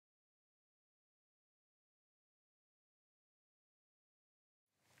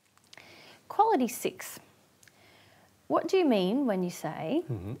quality 6. What do you mean when you say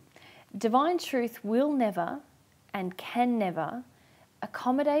divine truth will never and can never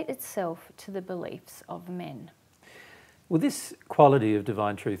accommodate itself to the beliefs of men? Well, this quality of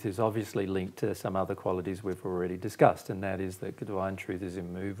divine truth is obviously linked to some other qualities we've already discussed, and that is that divine truth is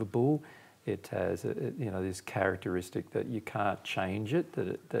immovable. It has, this characteristic that you can't change it,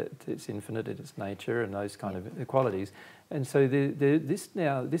 that it's infinite in its nature, and those kind of qualities. And so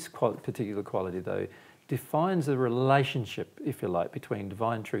this particular quality, though, defines the relationship, if you like, between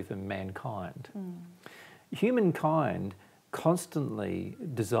divine truth and mankind. Humankind constantly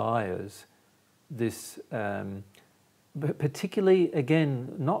desires this. But particularly,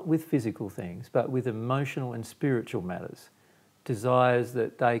 again, not with physical things, but with emotional and spiritual matters, desires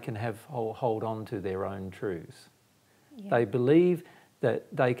that they can hold on to their own truths. Yeah. They believe that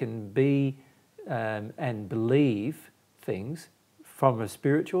they can be and believe things from a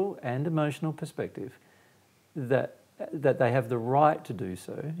spiritual and emotional perspective, that they have the right to do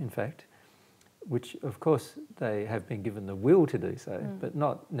so, in fact, which of course they have been given the will to do so, but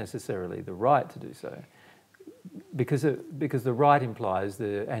not necessarily the right to do so. Because the right implies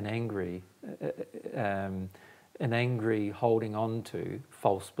an angry holding on to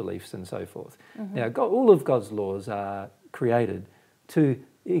false beliefs and so forth. Now, all of God's laws are created to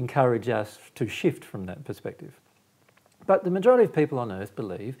encourage us to shift from that perspective. But the majority of people on earth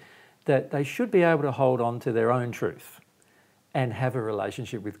believe that they should be able to hold on to their own truth and have a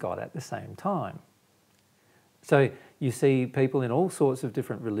relationship with God at the same time. So you see people in all sorts of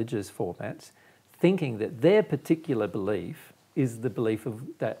different religious formats thinking that their particular belief is the belief of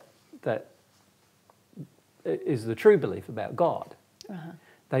that is the true belief about God.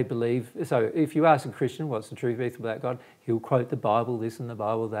 They believe, so if you ask a Christian what's the true belief about God, he'll quote the Bible this and the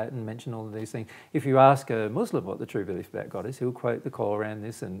Bible that and mention all of these things. If you ask a Muslim what the true belief about God is, he'll quote the Quran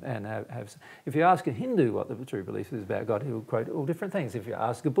this and have. If you ask a Hindu what the true belief is about God, he'll quote all different things. If you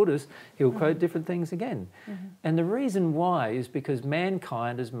ask a Buddhist, he'll quote different things again. And the reason why is because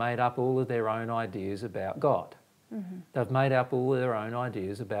mankind has made up all of their own ideas about God. They've made up all of their own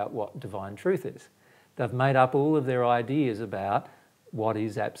ideas about what divine truth is. They've made up all of their ideas about what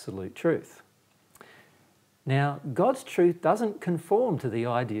is absolute truth. Now, God's truth doesn't conform to the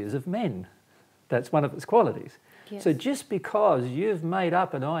ideas of men. That's one of its qualities. Yes. So just because you've made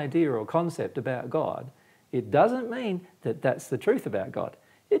up an idea or concept about God, it doesn't mean that that's the truth about God.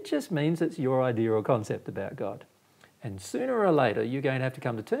 It just means it's your idea or concept about God. And sooner or later, you're going to have to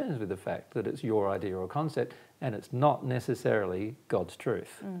come to terms with the fact that it's your idea or concept and it's not necessarily God's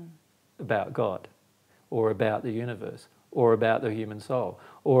truth about God or about the universe, or about the human soul,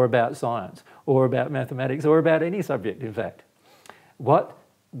 or about science, or about mathematics, or about any subject, in fact.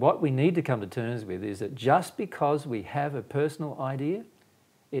 What we need to come to terms with is that just because we have a personal idea,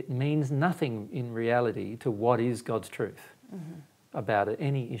 it means nothing in reality to what is God's truth about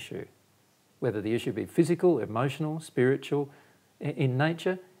any issue. Whether the issue be physical, emotional, spiritual, in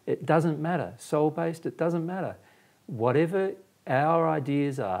nature, it doesn't matter. Soul-based, it doesn't matter. Whatever our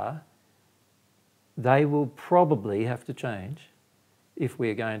ideas are, they will probably have to change if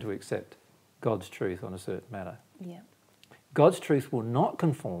we are going to accept God's truth on a certain matter. Yeah. God's truth will not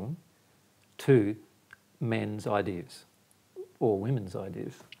conform to men's ideas or women's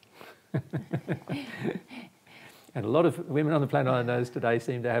ideas. And a lot of women on the planet I know today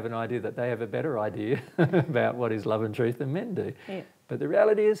seem to have an idea that they have a better idea about what is love and truth than men do. Yeah. But the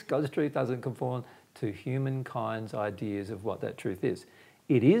reality is God's truth doesn't conform to humankind's ideas of what that truth is.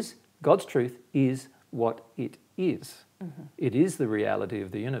 God's truth is what it is. It is the reality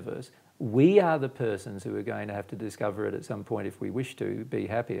of the universe. We are the persons who are going to have to discover it at some point if we wish to be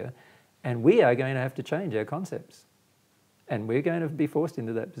happier, and we are going to have to change our concepts. And we're going to be forced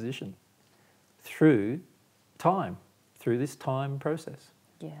into that position through time, through this time process.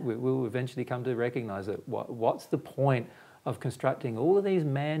 Yeah. We'll eventually come to recognise that what's the point of constructing all of these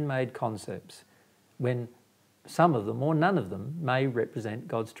man-made concepts when some of them or none of them may represent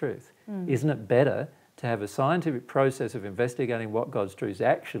God's truth. Isn't it better to have a scientific process of investigating what God's truths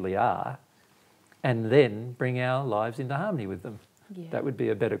actually are and then bring our lives into harmony with them? Yeah. That would be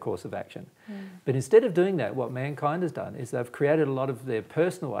a better course of action. But instead of doing that, what mankind has done is they've created a lot of their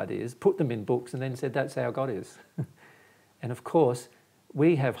personal ideas, put them in books and then said that's how God is. And of course,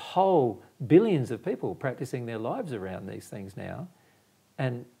 we have whole billions of people practicing their lives around these things now.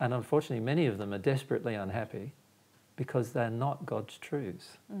 And unfortunately, many of them are desperately unhappy because they're not God's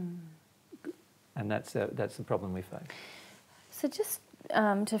truths. And that's the problem we face. So just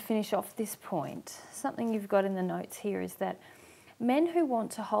to finish off this point, something you've got in the notes here is that men who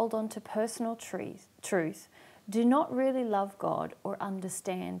want to hold on to personal truth do not really love God or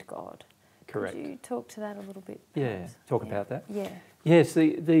understand God. Correct. Could you talk to that a little bit? Yeah, perhaps? talk about that. Yeah. Yes,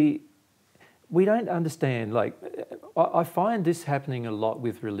 we don't understand, like, I find this happening a lot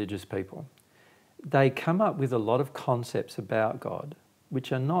with religious people. They come up with a lot of concepts about God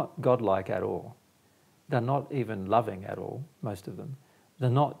which are not godlike at all. They're not even loving at all, most of them. They're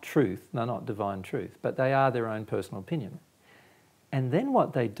not truth, they're not divine truth, but they are their own personal opinion. And then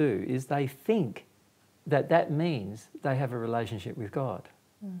what they do is they think that that means they have a relationship with God.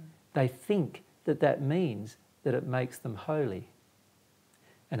 They think that that means that it makes them holy.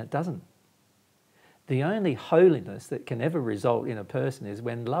 And it doesn't. The only holiness that can ever result in a person is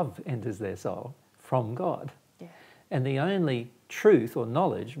when love enters their soul from God. Yeah. And the only truth or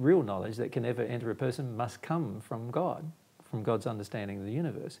knowledge, real knowledge, that can ever enter a person must come from God, from God's understanding of the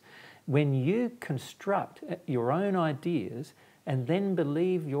universe. When you construct your own ideas and then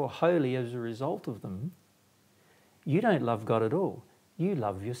believe you're holy as a result of them, you don't love God at all. You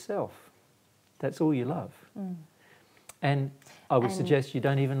love yourself. That's all you love. And I would suggest you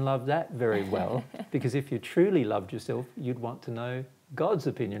don't even love that very well, because if you truly loved yourself, you'd want to know God's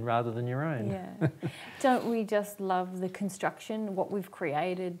opinion rather than your own. Yeah. Don't we just love the construction, what we've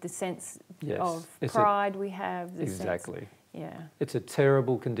created, the sense of pride we have? The exactly. Sense, yeah. It's a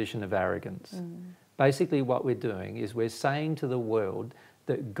terrible condition of arrogance. Basically what we're doing is we're saying to the world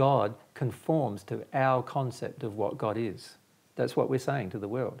that God conforms to our concept of what God is. That's what we're saying to the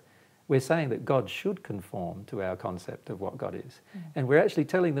world. We're saying that God should conform to our concept of what God is. And we're actually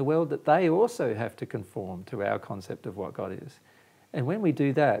telling the world that they also have to conform to our concept of what God is. And when we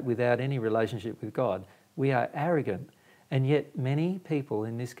do that without any relationship with God, we are arrogant. And yet many people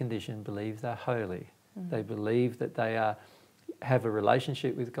in this condition believe they're holy. They believe that they have a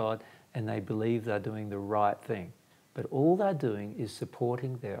relationship with God, and they believe they're doing the right thing. But all they're doing is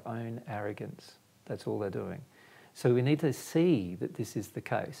supporting their own arrogance. That's all they're doing. So we need to see that this is the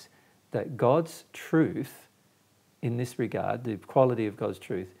case, that God's truth in this regard, the quality of God's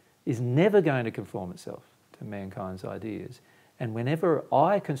truth, is never going to conform itself to mankind's ideas. And whenever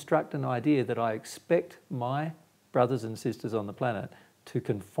I construct an idea that I expect my brothers and sisters on the planet to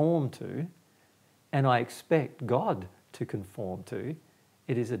conform to, and I expect God to conform to,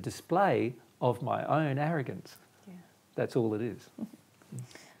 it is a display of my own arrogance. Yeah. That's all it is.